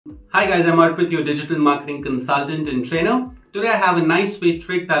Hi guys, I'm Arpit, your digital marketing consultant and trainer. Today I have a nice way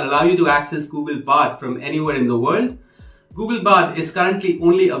trick that allows you to access Google Bard from anywhere in the world. Google Bard is currently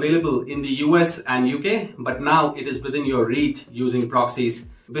only available in the US and UK, but now it is within your reach using proxies.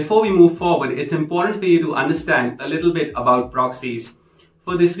 Before we move forward, it's important for you to understand a little bit about proxies.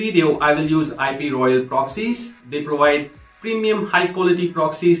 For this video, I will use IPRoyal proxies. They provide premium high quality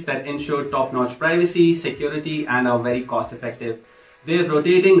proxies that ensure top-notch privacy, security, and are very cost effective. Their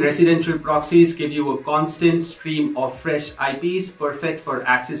rotating residential proxies give you a constant stream of fresh IPs, perfect for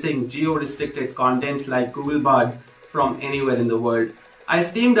accessing geo-restricted content like Google Bard from anywhere in the world.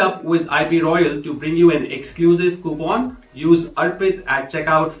 I've teamed up with IPRoyal to bring you an exclusive coupon. Use Arpit at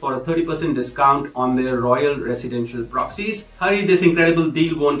checkout for a 30% discount on their Royal residential proxies. Hurry, this incredible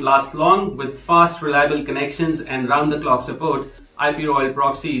deal won't last long. With fast, reliable connections and round-the-clock support, IPRoyal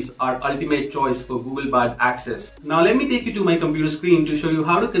proxies are ultimate choice for Google Bard access. Now let me take you to my computer screen to show you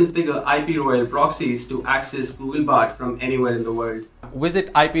how to configure IPRoyal proxies to access Google Bard from anywhere in the world.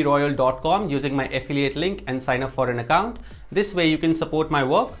 Visit IPRoyal.com using my affiliate link and sign up for an account. This way you can support my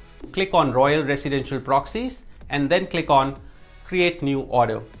work. Click on Royal Residential Proxies and then click on Create New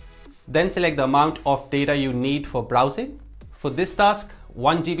Order. Then select the amount of data you need for browsing. For this task,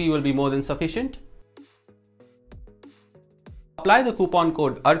 1 GB will be more than sufficient. Apply the coupon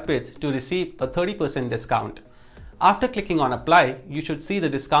code ARPIT to receive a 30% discount. After clicking on Apply, you should see the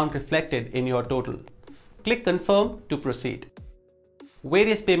discount reflected in your total. Click Confirm to proceed.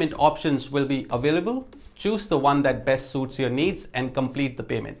 Various payment options will be available. Choose the one that best suits your needs and complete the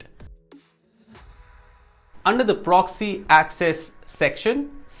payment. Under the Proxy Access section,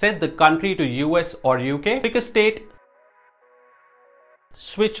 set the country to US or UK. Pick a state.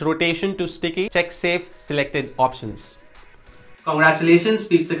 Switch rotation to sticky. Check Save selected options. Congratulations,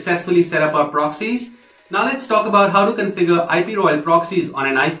 we've successfully set up our proxies. Now let's talk about how to configure IPRoyal proxies on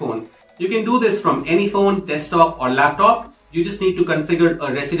an iPhone. You can do this from any phone, desktop or laptop. You just need to configure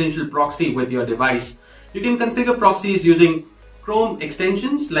a residential proxy with your device. You can configure proxies using Chrome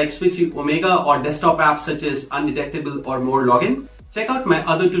extensions like Switch Omega or desktop apps such as Undetectable or More Login. Check out my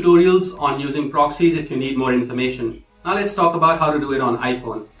other tutorials on using proxies if you need more information. Now let's talk about how to do it on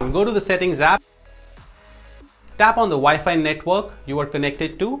iPhone. Go to the Settings app. Tap on the Wi-Fi network you are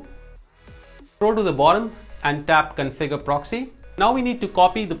connected to. Scroll to the bottom and tap Configure Proxy. Now we need to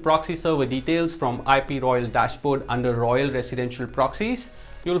copy the proxy server details from IPRoyal dashboard under Royal Residential Proxies.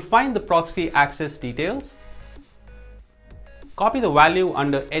 You'll find the proxy access details. Copy the value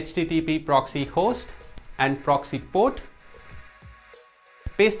under HTTP proxy host and proxy port.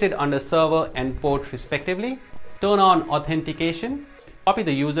 Paste it under server and port respectively. Turn on authentication. Copy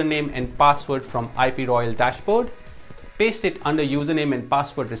the username and password from IPRoyal dashboard. Paste it under username and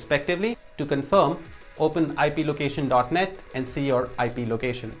password respectively. To confirm, open iplocation.net and see your IP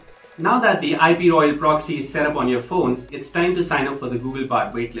location. Now that the IPRoyal proxy is set up on your phone, it's time to sign up for the Google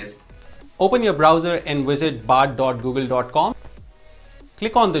Bard waitlist. Open your browser and visit bard.google.com.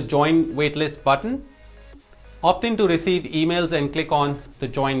 Click on the Join Waitlist button. Opt in to receive emails and click on the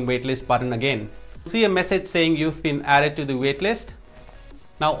Join Waitlist button again. See a message saying you've been added to the waitlist.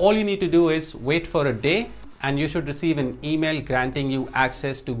 Now all you need to do is wait for a day and you should receive an email granting you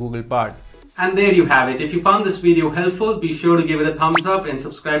access to Google Bard. And there you have it. If you found this video helpful, be sure to give it a thumbs up and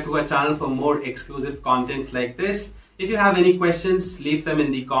subscribe to our channel for more exclusive content like this. If you have any questions, leave them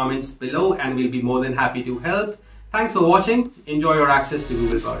in the comments below and we'll be more than happy to help. Thanks for watching. Enjoy your access to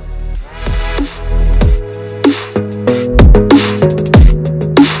Google Bard.